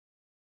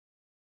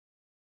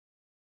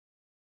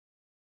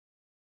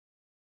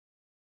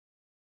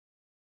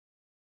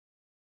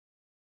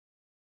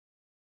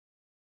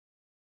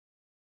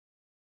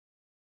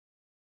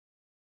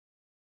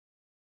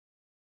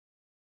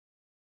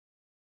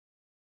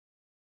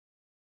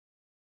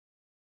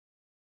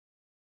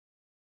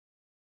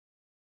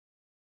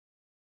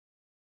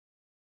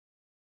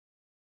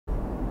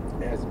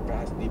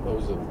vast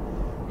depots of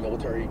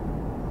military.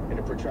 In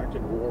a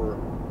protracted war,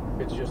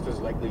 it's just as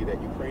likely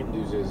that Ukraine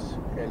loses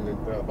and the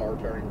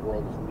authoritarian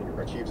world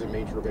achieves a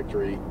major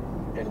victory,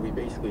 and we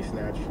basically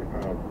snatch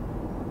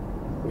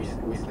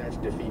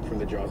defeat from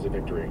the jaws of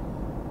victory.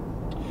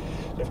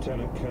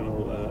 Lieutenant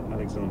Colonel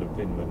Alexander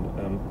Vindman,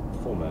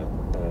 former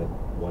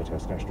White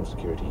House National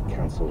Security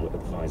Council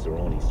advisor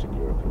on Eastern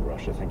Europe and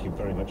Russia, thank you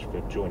very much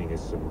for joining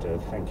us, and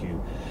thank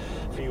you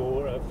for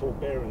your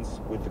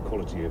forbearance with the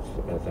quality of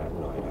that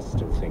line. I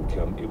still think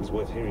it was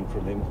worth hearing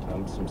from him,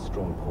 some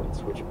strong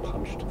points which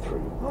punched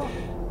through.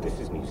 This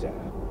is News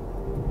Hour.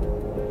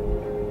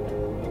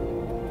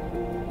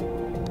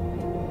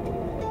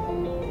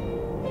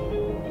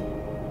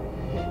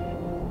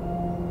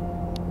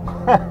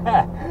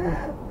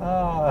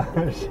 Oh,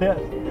 shit.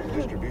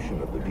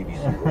 Distribution of the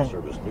BBC World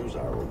Service News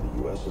Hour in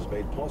the U.S. is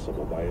made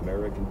possible by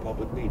American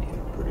Public Media,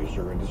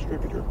 producer and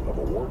distributor of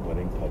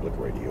award-winning public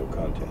radio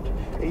content.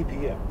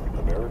 APM,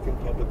 American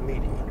Public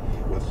Media,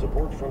 with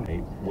support from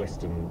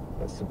Western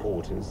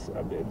supporters.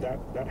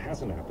 That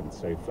hasn't happened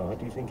so far.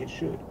 Do you think it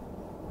should?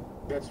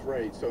 That's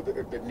right. So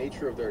the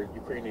nature of their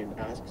Ukrainian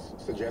asks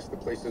suggests the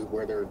places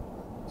where they're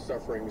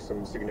suffering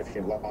some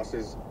significant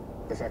losses.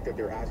 The fact that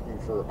they're asking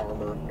for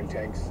armor and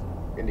tanks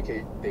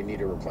indicate they need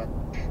a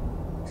replenish.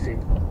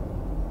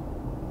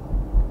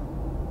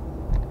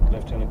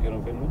 Lieutenant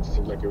Colonel Vindman?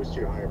 Seems like it was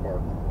too high a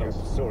bar. Yes.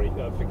 Oh, sorry,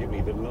 forgive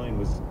me. The line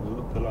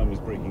was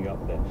breaking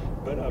up there.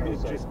 But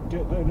it's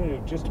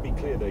just to be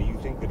clear, though, you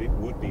think that it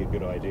would be a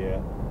good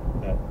idea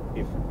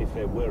if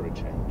there were a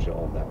change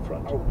on that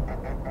front? Oh,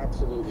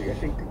 absolutely. I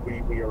think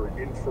we are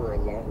in for a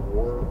long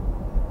war,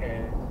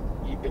 and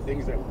the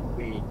things that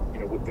we,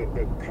 with the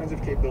kinds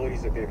of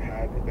capabilities that they've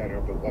had that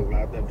have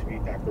allowed them to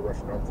beat back the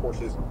Russian armed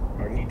forces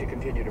need to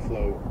continue to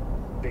flow.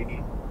 They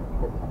need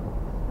more.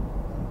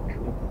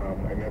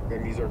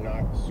 And these are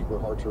not super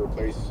hard to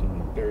replace.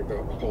 They're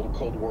the whole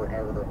Cold War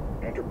era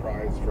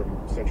enterprise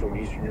from Central and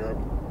Eastern Europe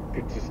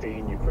could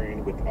sustain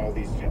Ukraine with all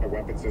these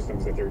weapon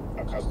systems that they're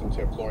accustomed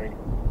to employing.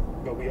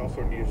 But we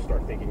also need to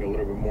start thinking a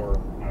little bit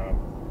more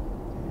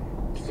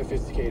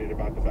sophisticated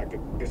about the fact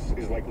that this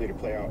is likely to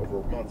play out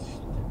over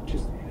months.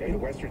 And the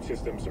Western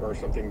systems are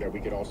something that we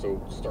could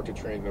also start to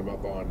train them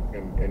up on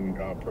and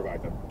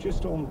provide them.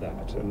 Just on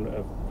that, and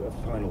a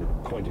final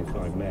point, if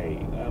I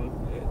may.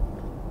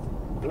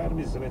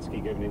 Vladimir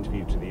Zelensky gave an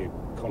interview to The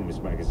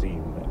Economist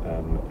magazine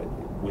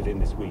within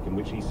this week, in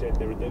which he said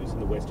there are those in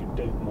the West who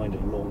don't mind a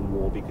long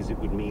war because it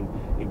would mean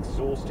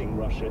exhausting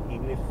Russia,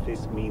 even if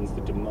this means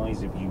the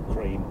demise of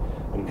Ukraine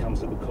and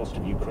comes at the cost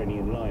of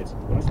Ukrainian lives.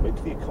 When I spoke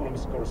to The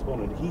Economist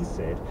correspondent, he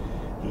said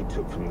he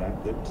took from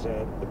that the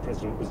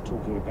president was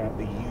talking about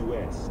the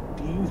US.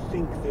 Do you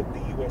think that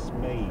the US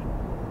may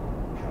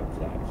have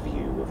that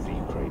view of the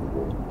Ukraine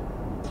war?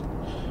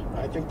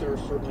 I think there are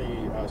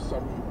certainly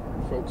some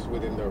folks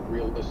within the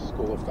realist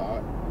school of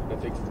thought that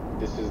think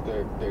this is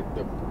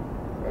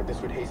this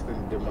would hasten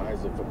the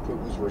demise of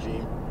Putin's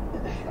regime.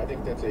 I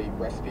think that's a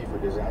recipe for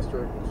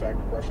disaster. In fact,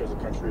 Russia is a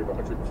country of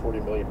 140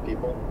 million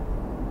people.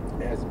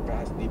 It has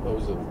vast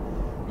depots of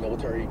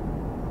military.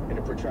 In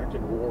a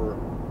protracted war,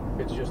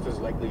 it's just as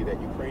likely that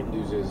Ukraine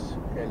loses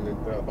and the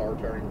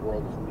authoritarian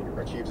world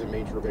achieves a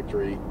major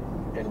victory,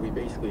 and we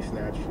basically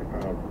snatch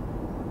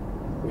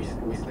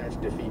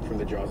defeat from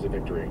the jaws of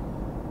victory.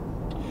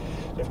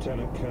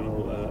 Lieutenant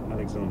Colonel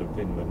Alexander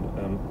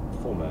Vindman,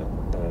 former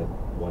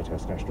White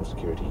House National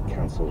Security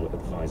Council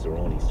advisor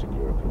on Eastern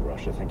Europe and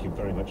Russia, thank you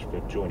very much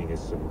for joining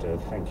us, and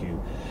thank you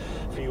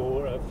for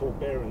your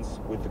forbearance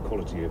with the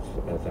quality of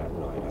that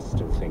line. I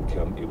still think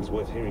it was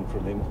worth hearing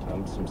from him,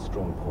 some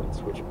strong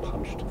points which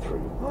punched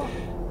through.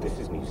 This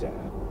is News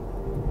Hour.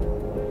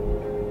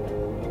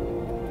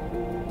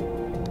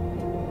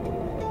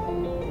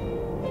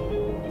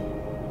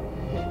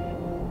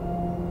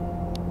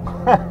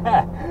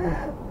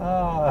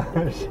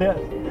 Oh, shit.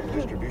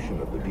 Distribution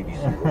of the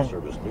BBC World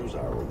Service News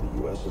Hour in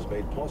the U.S. is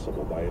made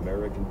possible by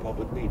American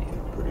Public Media,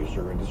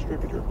 producer and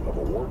distributor of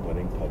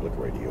award-winning public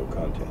radio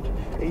content.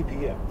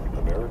 APM,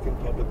 American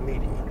Public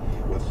Media,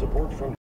 with support from